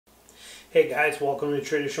Hey guys, welcome to the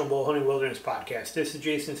Traditional Bow Hunting Wilderness Podcast. This is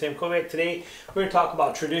Jason Samkovic. Today we're going to talk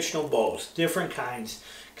about traditional bows, different kinds,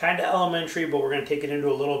 kind of elementary, but we're going to take it into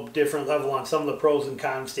a little different level on some of the pros and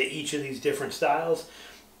cons to each of these different styles.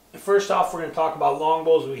 First off, we're going to talk about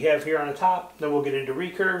longbows we have here on the top, then we'll get into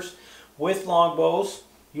recurves. With longbows,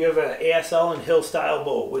 you have an ASL and hill style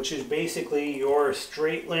bow, which is basically your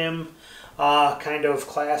straight limb, kind of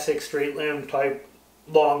classic straight limb type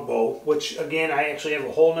longbow, which again I actually have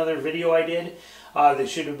a whole nother video I did that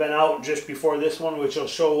should have been out just before this one, which will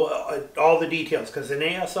show all the details, because an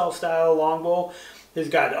ASL style longbow has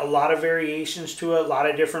got a lot of variations to it, a lot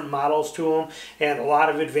of different models to them, and a lot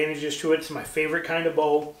of advantages to it. It's my favorite kind of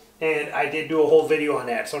bow, and I did do a whole video on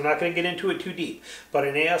that, so I'm not going to get into it too deep. But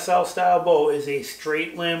an ASL style bow is a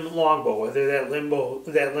straight limb longbow, whether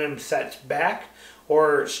that limb sets back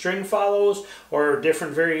or string follows or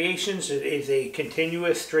different variations. It is a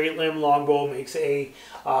continuous straight limb longbow, makes a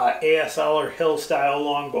ASL or hill style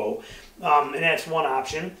longbow, and that's one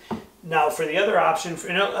option. Now for the other option,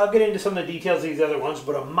 and I'll get into some of the details of these other ones,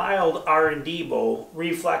 but a mild R&D bow,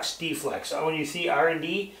 reflex, deflex. When you see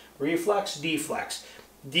R&D, reflex, deflex.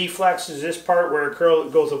 Deflex is this part where it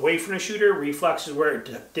goes away from the shooter. Reflex is where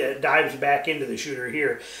it dives back into the shooter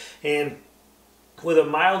here. And with a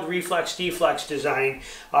mild reflex deflex design,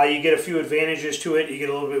 you get a few advantages to it. You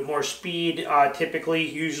get a little bit more speed.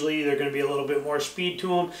 Usually they're going to be a little bit more speed to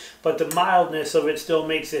them, but the mildness of it still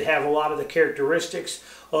makes it have a lot of the characteristics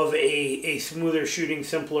of a smoother shooting,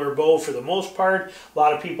 simpler bow for the most part. A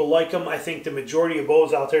lot of people like them. I think the majority of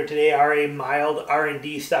bows out there today are a mild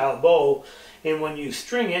R&D style bow. And when you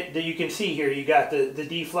string it, you can see here, you got the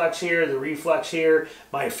deflex here, the reflex here,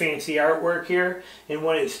 my fancy artwork here. And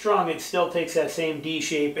when it's strung, it still takes that same D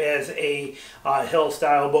shape as a hill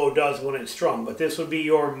style bow does when it's strung. But this would be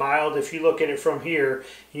your mild. If you look at it from here,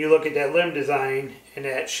 and you look at that limb design and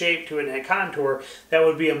that shape to it and that contour, that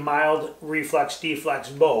would be a mild reflex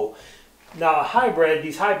deflex bow. Now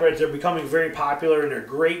these hybrids are becoming very popular and they're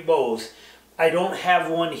great bows. I don't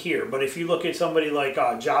have one here, but if you look at somebody like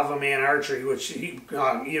Java Man Archery, which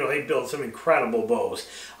they build some incredible bows,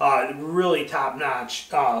 really top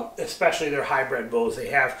notch, especially their hybrid bows they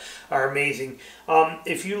have are amazing.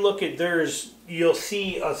 If you look at theirs, you'll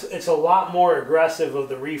see it's a lot more aggressive of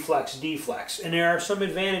the reflex deflex, and there are some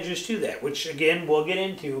advantages to that, which again we'll get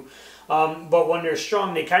into. But when they're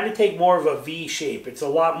strung, they kind of take more of a V shape. It's a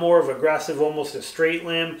lot more of aggressive, almost a straight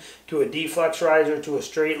limb to a deflex riser to a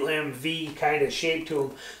straight limb V kind of shape to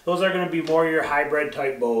them. Those are going to be more your hybrid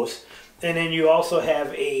type bows. And then you also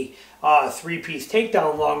have a three-piece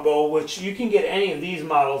takedown longbow, which you can get any of these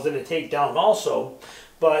models in a takedown also.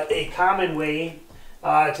 But a common way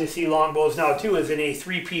to see longbows now too is in a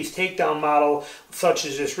three-piece takedown model such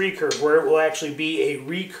as this recurve, where it will actually be a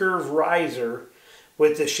recurve riser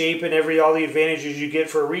with the shape and all the advantages you get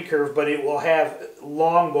for a recurve, but it will have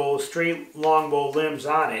straight longbow limbs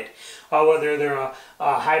on it. Whether they're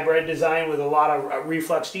a hybrid design with a lot of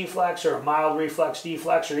reflex deflex, or a mild reflex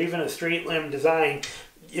deflex, or even a straight limb design,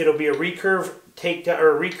 it'll be a recurve takedown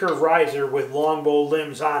or recurve riser with longbow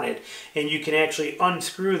limbs on it, and you can actually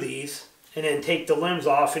unscrew these and then take the limbs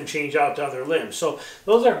off and change out to other limbs. So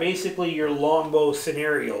those are basically your longbow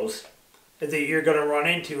scenarios that you're going to run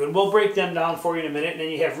into, and we'll break them down for you in a minute. And then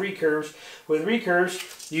you have recurves. With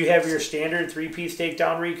recurves, you have your standard three-piece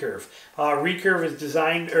takedown recurve. Recurve is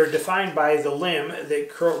defined by the limb that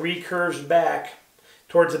recurves back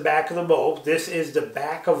towards the back of the bow. This is the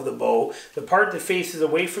back of the bow. The part that faces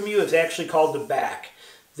away from you is actually called the back.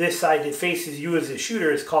 This side that faces you as a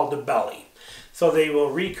shooter is called the belly. So they will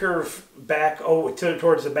recurve back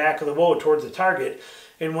towards the back of the bow, towards the target.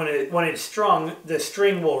 And when it's strung, the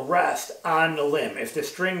string will rest on the limb. If the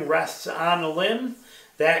string rests on the limb,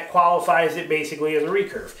 that qualifies it basically as a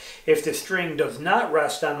recurve. If the string does not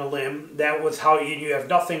rest on the limb, that was how you have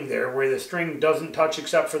nothing there, where the string doesn't touch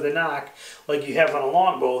except for the nock, like you have on a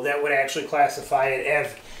longbow, that would actually classify it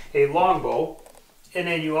as a longbow. And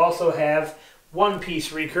then you also have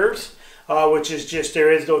one-piece recurves, which is just, there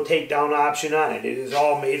is no takedown option on it. It is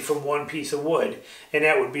all made from one piece of wood, and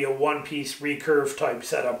that would be a one-piece recurve type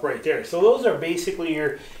setup right there. So those are basically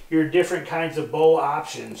your different kinds of bow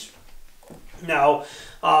options. Now,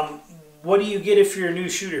 what do you get if you're a new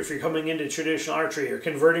shooter, if you're coming into traditional archery or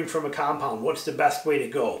converting from a compound? What's the best way to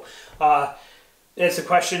go? That's a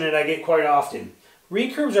question that I get quite often.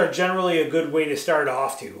 Recurves are generally a good way to start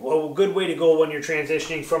off to. Well, a good way to go when you're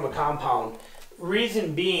transitioning from a compound.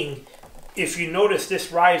 Reason being, if you notice,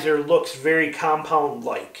 this riser looks very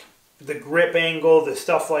compound-like. the grip angle, the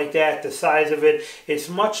stuff like that, the size of it. It's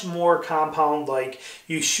much more compound-like.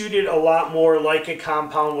 You shoot it a lot more like a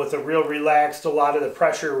compound with a real relaxed, a lot of the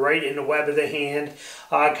pressure right in the web of the hand,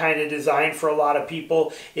 kind of designed for a lot of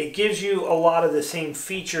people. It gives you a lot of the same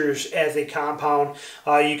features as a compound.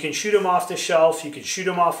 You can shoot them off the shelf, you can shoot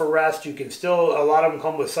them off a rest, you can still, a lot of them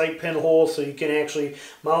come with sight pin holes, so you can actually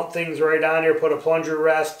mount things right on there, put a plunger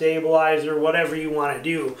rest, stabilizer, whatever you want to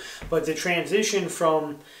do. But the transition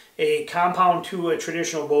from a compound to a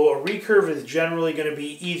traditional bow, a recurve is generally going to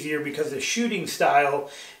be easier because the shooting style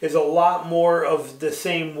is a lot more of the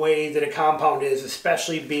same way that a compound is,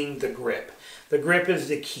 especially being the grip. The grip is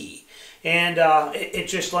the key. And it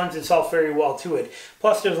just lends itself very well to it.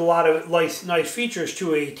 Plus, there's a lot of nice features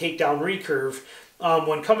to a takedown recurve.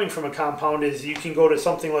 When coming from a compound is you can go to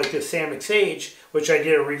something like this Samick Sage, which I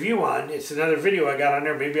did a review on. It's another video I got on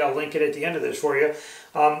there. Maybe I'll link it at the end of this for you.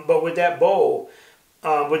 But with that bow,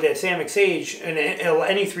 with that Samick Sage and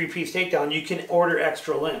any 3-piece takedown, you can order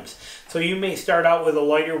extra limbs. So you may start out with a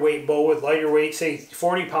lighter weight bow with lighter weight, say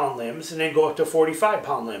 40-pound limbs, and then go up to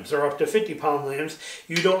 45-pound limbs or up to 50-pound limbs.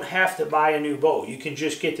 You don't have to buy a new bow. You can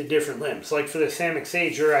just get the different limbs. Like for the Samick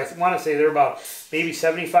Sage, I want to say they're about maybe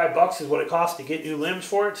 $75 is what it costs to get new limbs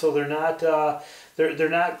for it. So they're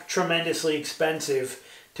not tremendously expensive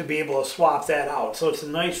to be able to swap that out. So it's a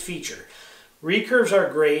nice feature. Recurves are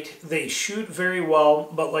great. They shoot very well,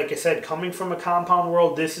 but like I said, coming from a compound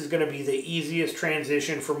world, this is going to be the easiest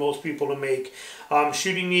transition for most people to make.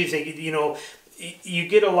 Shooting these, you know, you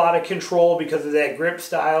get a lot of control because of that grip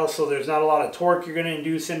style, so there's not a lot of torque you're going to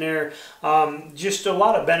induce in there. Just a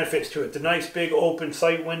lot of benefits to it. The nice big open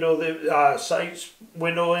sight window,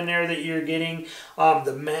 in there that you're getting.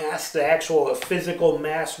 The mass, the actual physical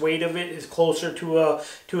mass weight of it is closer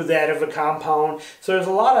to that of a compound. So there's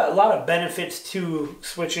a lot of benefits to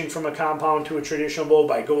switching from a compound to a traditional bow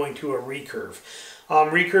by going to a recurve.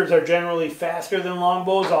 Recurves are generally faster than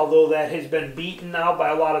longbows, although that has been beaten now by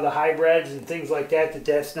a lot of the hybrids and things like that,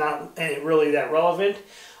 that's not really that relevant.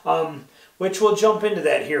 Which we'll jump into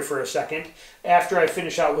that here for a second after I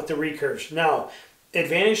finish out with the recurves. Now,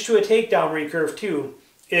 advantage to a takedown recurve too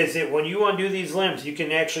is that when you undo these limbs, you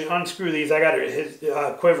can actually unscrew these. I got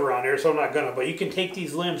a quiver on there, so I'm not gonna, but you can take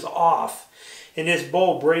these limbs off. And this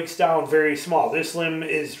bow breaks down very small. This limb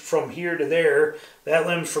is from here to there. That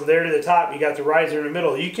limb's from there to the top. You got the riser in the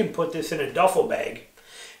middle. You can put this in a duffel bag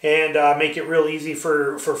and make it real easy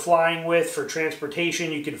for flying with, for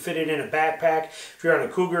transportation. You can fit it in a backpack. If you're on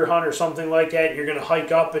a cougar hunt or something like that, you're going to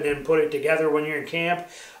hike up and then put it together when you're in camp,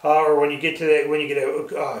 or when you get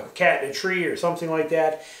a cat in a tree or something like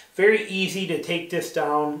that. Very easy to take this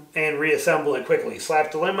down and reassemble it quickly.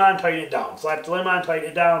 Slap the limb on, tighten it down. Slap the limb on, tighten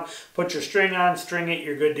it down. Put your string on, string it,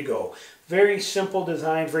 you're good to go. Very simple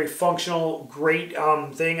design, very functional, great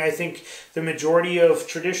thing. I think the majority of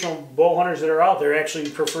traditional bow hunters that are out there actually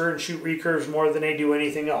prefer and shoot recurves more than they do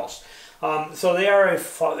anything else. So they are a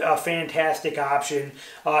fantastic option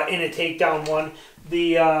in a takedown one.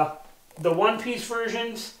 The one-piece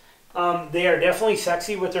versions, they are definitely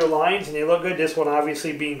sexy with their lines and they look good. This one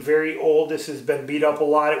obviously being very old, this has been beat up a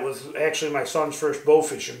lot. It was actually my son's first bow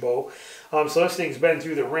fishing bow. So this thing's been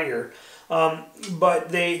through the ringer. But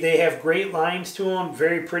they have great lines to them,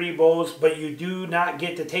 very pretty bows, but you do not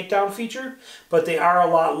get the takedown feature, but they are a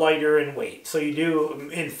lot lighter in weight. So you do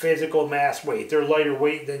in physical mass weight. They're lighter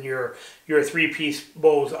weight than your 3-piece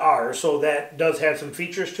bows are, so that does have some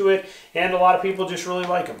features to it, and a lot of people just really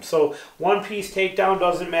like them. So 1-piece takedown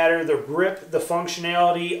doesn't matter. The grip, the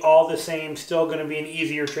functionality, all the same, still going to be an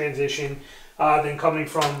easier transition than coming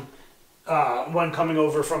from one coming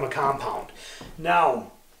over from a compound.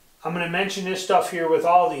 Now, I'm going to mention this stuff here with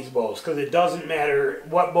all these bows because it doesn't matter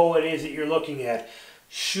what bow it is that you're looking at.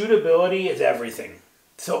 Shootability is everything.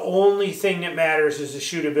 It's the only thing that matters is the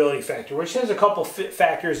shootability factor, which has a couple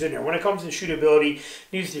factors in there. When it comes to shootability, it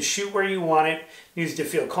needs to shoot where you want it, needs to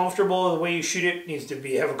feel comfortable the way you shoot it, needs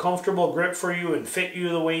to have a comfortable grip for you and fit you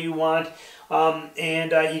the way you want.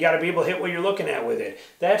 You got to be able to hit what you're looking at with it.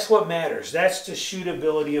 That's what matters. That's the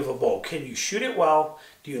shootability of a bow. Can you shoot it well?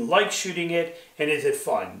 Do you like shooting it? And is it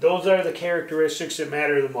fun? Those are the characteristics that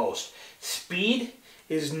matter the most. Speed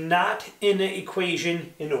is not in the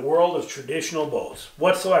equation in the world of traditional bows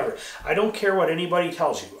whatsoever. I don't care what anybody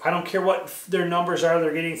tells you. I don't care what their numbers are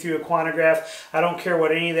they're getting through a quantograph. I don't care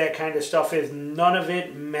what any of that kind of stuff is. None of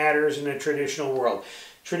it matters in a traditional world.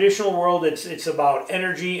 Traditional world, it's about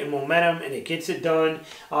energy and momentum, and it gets it done.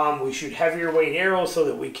 We shoot heavier weight arrows so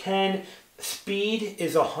that we can. Speed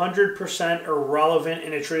is 100% irrelevant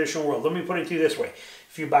in a traditional world. Let me put it to you this way.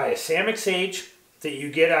 If you buy a Samick Sage that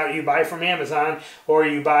you get out, you buy from Amazon, or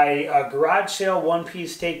you buy a garage sale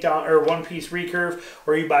one-piece takedown or one-piece recurve,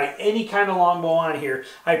 or you buy any kind of longbow on here,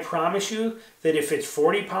 I promise you that if it's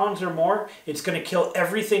 40 pounds or more, it's going to kill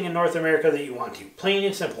everything in North America that you want to. Plain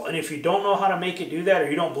and simple. And if you don't know how to make it do that, or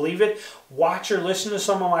you don't believe it, watch or listen to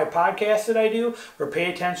some of my podcasts that I do, or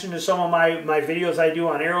pay attention to some of my videos I do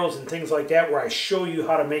on arrows and things like that, where I show you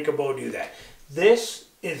how to make a bow do that. This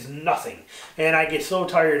is nothing. And I get so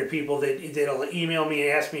tired of people that'll email me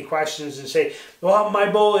and ask me questions and say, well,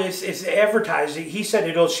 my bow is advertised. He said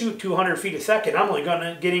it'll shoot 200 feet a second. I'm only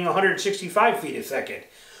getting 165 feet a second.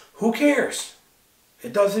 Who cares?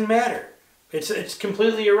 It doesn't matter. It's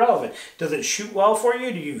completely irrelevant. Does it shoot well for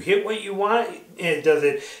you? Do you hit what you want? Is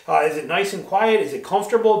it nice and quiet? Is it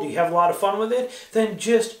comfortable? Do you have a lot of fun with it? Then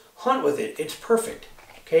just hunt with it. It's perfect.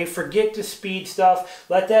 Okay, forget the speed stuff.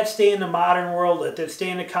 Let that stay in the modern world. Let that stay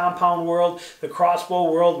in the compound world, the crossbow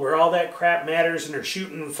world, where all that crap matters and they're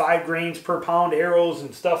shooting 5 grains per pound arrows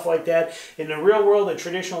and stuff like that. In the real world, the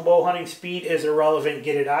traditional bow hunting speed is irrelevant.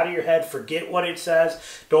 Get it out of your head. Forget what it says.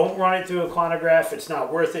 Don't run it through a chronograph. It's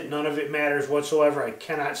not worth it. None of it matters whatsoever. I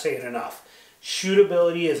cannot say it enough.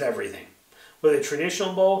 Shootability is everything. With a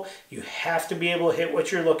traditional bow, you have to be able to hit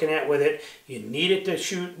what you're looking at with it. You need it to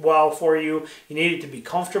shoot well for you. You need it to be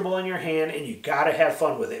comfortable in your hand, and you got to have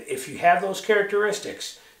fun with it. If you have those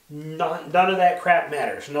characteristics, none of that crap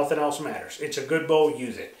matters. Nothing else matters. It's a good bow.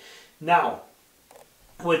 Use it. Now,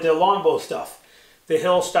 with the longbow stuff, the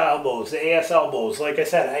hill style bows, the ASL bows. Like I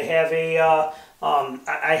said, I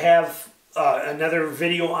have another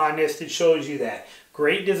video on this that shows you that.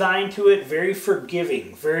 Great design to it. Very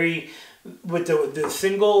forgiving. With the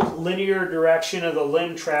single linear direction of the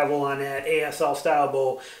limb travel on that ASL style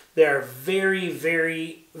bow, they're very,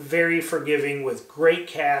 very, very forgiving with great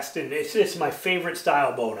cast, and it's my favorite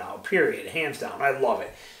style bow now, period, hands down. I love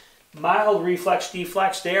it. Mild reflex,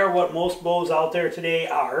 deflex, they are what most bows out there today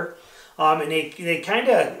are, and they kind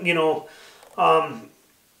of, you know,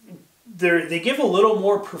 they give a little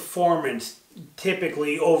more performance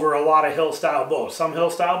typically over a lot of hill style bows. Some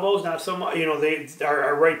hill style bows, not so much, you know, they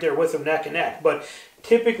are right there with them neck and neck, but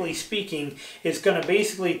typically speaking, it's going to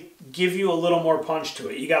basically give you a little more punch to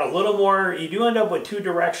it. You got a little more, you do end up with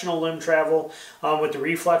 2-directional limb travel with the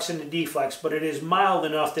reflex and the deflex, but it is mild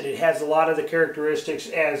enough that it has a lot of the characteristics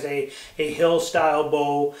as a hill style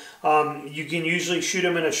bow. You can usually shoot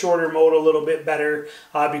them in a shorter mode a little bit better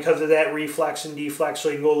because of that reflex and deflex, so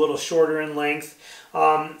you can go a little shorter in length.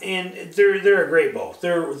 And they're a great bow.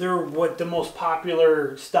 They're what the most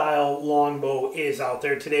popular style longbow is out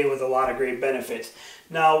there today, with a lot of great benefits.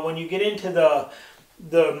 Now, when you get into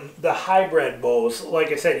the hybrid bows,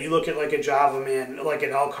 like I said, you look at like a Java Man, like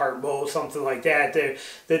an Elkhart bow, something like that.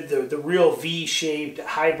 The real V-shaped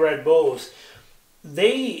hybrid bows,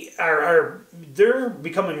 they're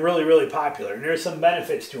becoming really, really popular, and there's some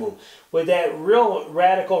benefits to them. With that real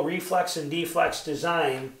radical reflex and deflex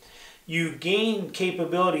design, you gain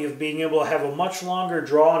capability of being able to have a much longer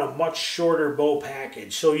draw and a much shorter bow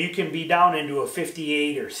package. So you can be down into a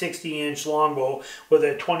 58 or 60-inch longbow with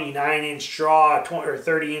a 29-inch draw or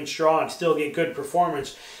 30-inch draw and still get good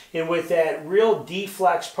performance. And with that real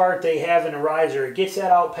deflex part they have in the riser, it gets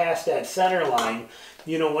that out past that center line.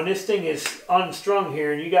 You know, when this thing is unstrung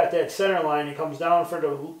here and you got that center line, it comes down for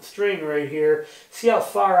the string right here. See how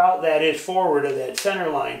far out that is forward of that center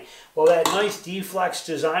line? Well, that nice deflex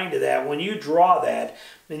design to that, when you draw that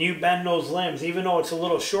and you bend those limbs, even though it's a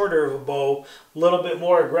little shorter of a bow, a little bit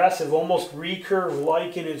more aggressive, almost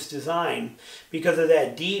recurve-like in its design, because of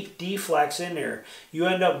that deep deflex in there, you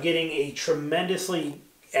end up getting a tremendously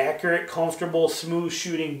accurate, comfortable, smooth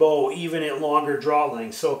shooting bow, even at longer draw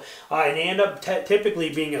lengths. So and they end up typically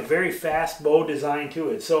being a very fast bow design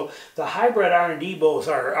to it. So the hybrid R&D bows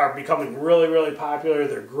are becoming really, really popular.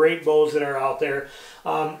 They're great bows that are out there.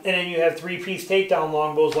 And then you have 3-piece takedown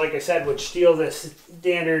longbows, like I said, which steal this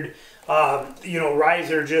standard you know,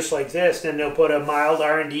 riser just like this. Then they'll put a mild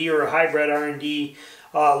R&D or a hybrid R&D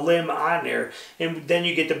limb on there, and then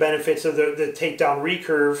you get the benefits of the takedown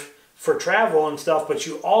recurve for travel and stuff, but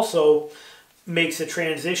you also makes the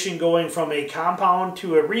transition going from a compound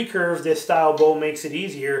to a recurve. This style bow makes it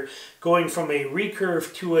easier. Going from a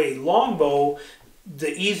recurve to a longbow,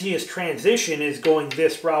 the easiest transition is going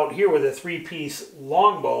this route here with a 3-piece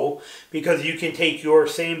longbow, because you can take your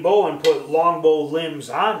same bow and put longbow limbs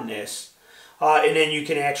on this. And then you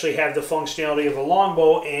can actually have the functionality of a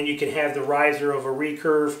longbow, and you can have the riser of a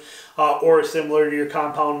recurve, or similar to your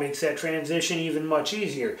compound, makes that transition even much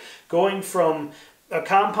easier. Going from a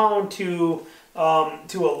compound to a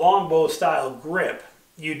longbow style grip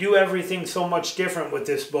You do everything so much different with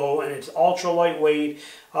this bow, and it's ultra lightweight,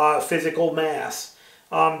 physical mass,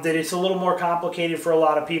 that it's a little more complicated for a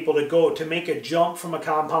lot of people to make a jump from a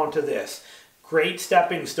compound to this. Great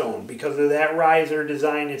stepping stone because of that riser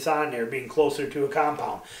design it's on there, being closer to a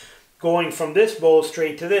compound. Going from this bow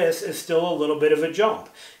straight to this is still a little bit of a jump.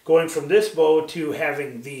 Going from this bow to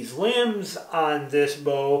having these limbs on this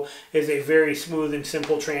bow is a very smooth and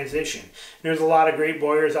simple transition. There's a lot of great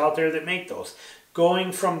bowyers out there that make those.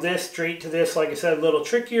 Going from this straight to this, like I said, a little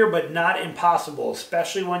trickier, but not impossible,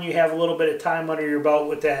 especially when you have a little bit of time under your belt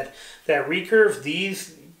with that recurve.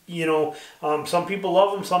 These, you know, some people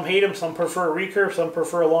love them, some hate them, some prefer a recurve, some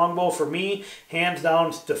prefer a longbow. For me, hands down,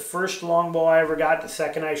 it's the first longbow I ever got. The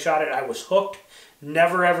second I shot it, I was hooked.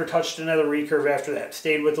 Never ever touched another recurve after that.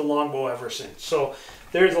 Stayed with the longbow ever since. So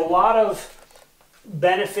there's a lot of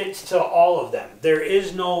benefits to all of them. There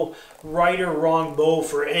is no right or wrong bow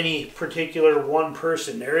for any particular one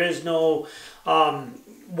person. There is no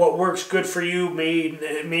what works good for you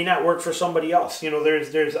may not work for somebody else. You know,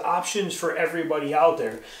 there's options for everybody out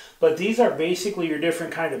there. But these are basically your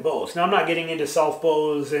different kind of bows. Now, I'm not getting into self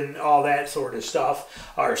bows and all that sort of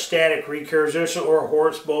stuff, or static recurves, or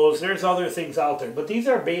horse bows. There's other things out there. But these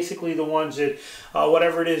are basically the ones that,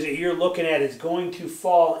 whatever it is that you're looking at is going to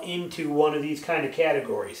fall into one of these kind of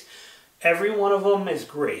categories. Every one of them is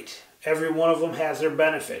great. Every one of them has their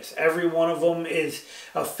benefits. Every one of them is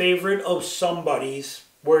a favorite of somebody's,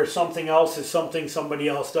 where something else is something somebody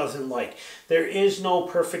else doesn't like. There is no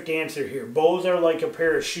perfect answer here. Bows are like a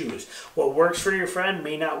pair of shoes. What works for your friend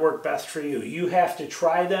may not work best for you. You have to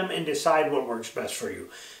try them and decide what works best for you.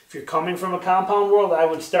 If you're coming from a compound world, I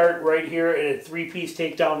would start right here at a 3-piece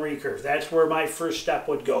takedown recurve. That's where my first step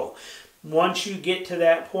would go. Once you get to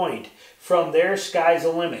that point, from there, sky's the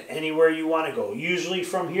limit, anywhere you want to go. Usually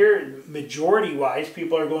from here, majority-wise,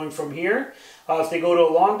 people are going from here. If they go to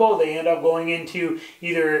a longbow, they end up going into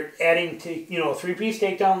either adding to, you know, a 3-piece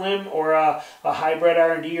takedown limb or a hybrid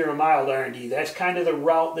R&D or a mild R&D. That's kind of the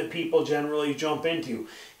route that people generally jump into.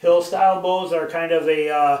 Hill-style bows are kind of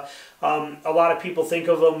a lot of people think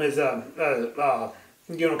of them as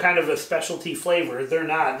you know, kind of a specialty flavor. They're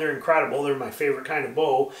not. They're incredible. They're my favorite kind of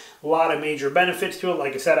bow. A lot of major benefits to it.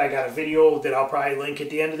 Like I said, I got a video that I'll probably link at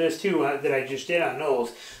the end of this too that I just did on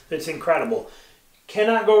those. That's incredible.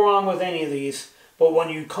 Cannot go wrong with any of these. But when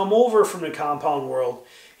you come over from the compound world,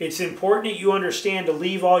 it's important that you understand to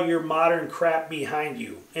leave all your modern crap behind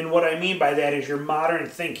you. And what I mean by that is your modern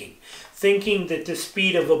thinking. Thinking that the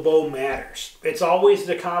speed of a bow matters. It's always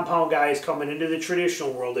the compound guys coming into the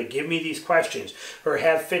traditional world that give me these questions or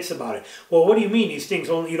have fits about it. Well, what do you mean these things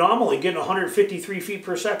only, you know, I'm only getting 153 feet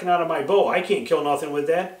per second out of my bow. I can't kill nothing with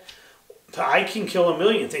that. I can kill a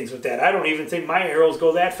million things with that. I don't even think my arrows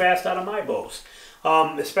go that fast out of my bows.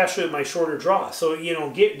 Especially with my shorter draw. So, you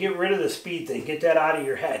know, get rid of the speed thing. Get that out of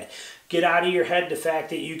your head. Get out of your head the fact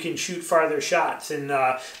that you can shoot farther shots, and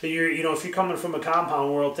that you're, you know, if you're coming from a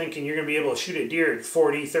compound world thinking you're going to be able to shoot a deer at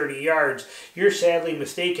 40, 30 yards, you're sadly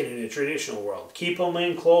mistaken in the traditional world. Keep them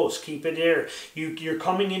in close. Keep it there. You're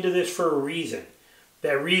coming into this for a reason.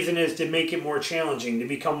 That reason is to make it more challenging, to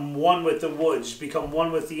become one with the woods, become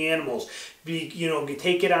one with the animals,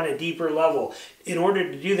 take it on a deeper level. In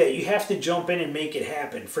order to do that, you have to jump in and make it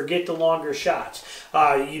happen. Forget the longer shots.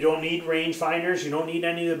 You don't need rangefinders. You don't need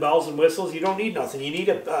any of the bells and whistles. You don't need nothing. You need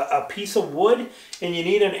a piece of wood, and you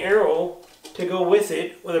need an arrow to go with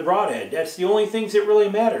it with a broadhead. That's the only things that really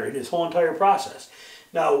matter in this whole entire process.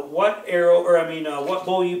 Now, what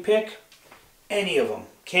bow you pick, any of them.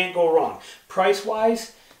 Can't go wrong.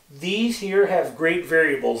 Price-wise, these here have great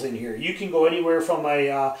variables in here. You can go anywhere from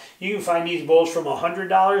you can find these bows from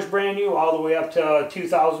 $100 brand new all the way up to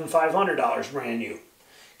 $2,500 brand new.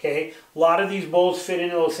 Okay, a lot of these bows fit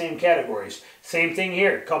into those same categories. Same thing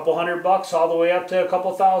here, a couple $100 all the way up to a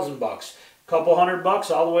couple $1,000. Couple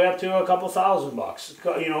 $100 all the way up to a couple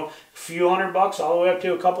 $1,000. You know, a few $100 all the way up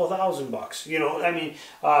to a couple $1,000. You know, I mean,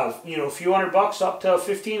 a few $100 up to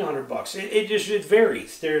 $1,500. It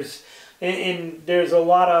varies. There's a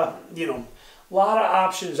lot of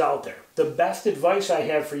options out there. The best advice I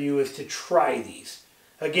have for you is to try these.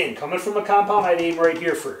 Again, coming from a compound, I'd aim right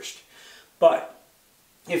here first. But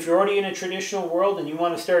if you're already in a traditional world and you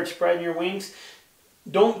want to start spreading your wings,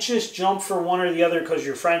 don't just jump for one or the other because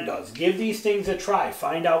your friend does. Give these things a try.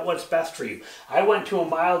 Find out what's best for you. I went to a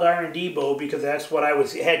mild R&D bow because that's what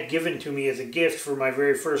had given to me as a gift for my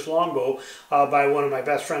very first longbow by one of my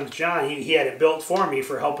best friends, John. He had it built for me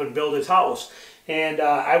for helping build his house. And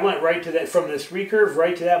I went right to that, from this recurve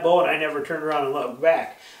right to that bow, and I never turned around and looked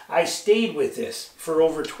back. I stayed with this for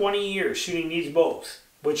over 20 years shooting these bows,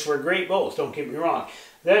 which were great bows, don't get me wrong.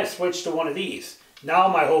 Then I switched to one of these. Now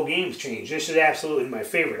my whole game's changed. This is absolutely my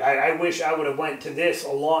favorite. I wish I would have went to this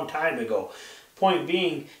a long time ago. Point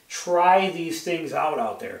being, try these things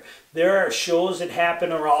out there. There are shows that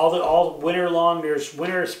happen all winter long. There's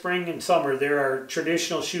winter, spring, and summer. There are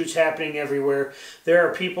traditional shoots happening everywhere. There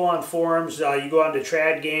are people on forums. You go on to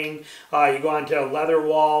Trad Gang, you go on to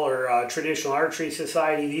Leatherwall or Traditional Archery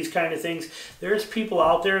Society, these kind of things. There's people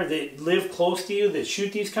out there that live close to you that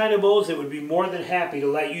shoot these kind of bows that would be more than happy to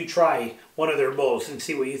let you try one of their bows and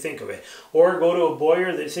see what you think of it. Or go to a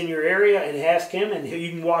Boyer that's in your area and ask him, and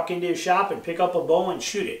you can walk into his shop and pick up a bow and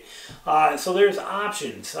shoot it. So there's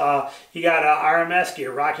options. You got RMS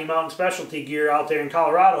gear, Rocky Mountain Specialty gear out there in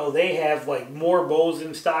Colorado. They have like more bows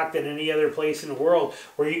in stock than any other place in the world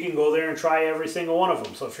where you can go there and try every single one of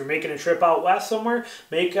them. So if you're making a trip out west somewhere,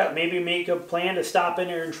 maybe make a plan to stop in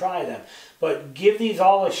there and try them. But give these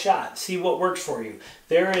all a shot. See what works for you.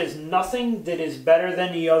 There is nothing that is better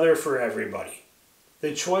than the other for everybody.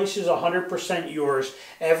 The choice is 100% yours.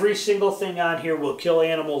 Every single thing on here will kill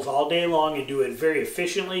animals all day long and do it very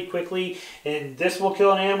efficiently, quickly. And this will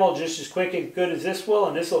kill an animal just as quick and good as this will,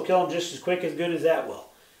 and this will kill them just as quick as good as that will.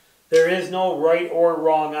 There is no right or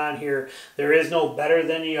wrong on here. There is no better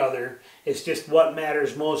than the other. It's just what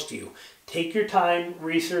matters most to you. Take your time,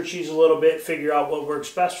 research these a little bit, figure out what works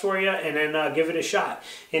best for you, and then give it a shot.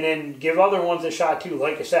 And then give other ones a shot too.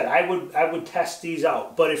 Like I said, I would test these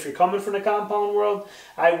out. But if you're coming from the compound world,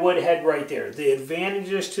 I would head right there. The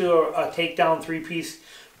advantages to a takedown 3-piece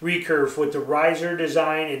recurve with the riser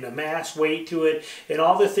design and the mass weight to it and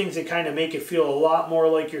all the things that kind of make it feel a lot more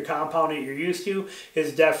like your compound that you're used to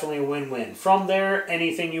is definitely a win-win. From there,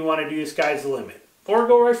 anything you want to do, sky's the limit. Or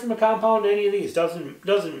go right from the compound to any of these.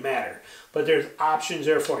 Doesn't matter. But there's options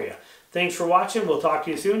there for you. Thanks for watching. We'll talk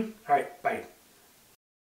to you soon. All right, bye.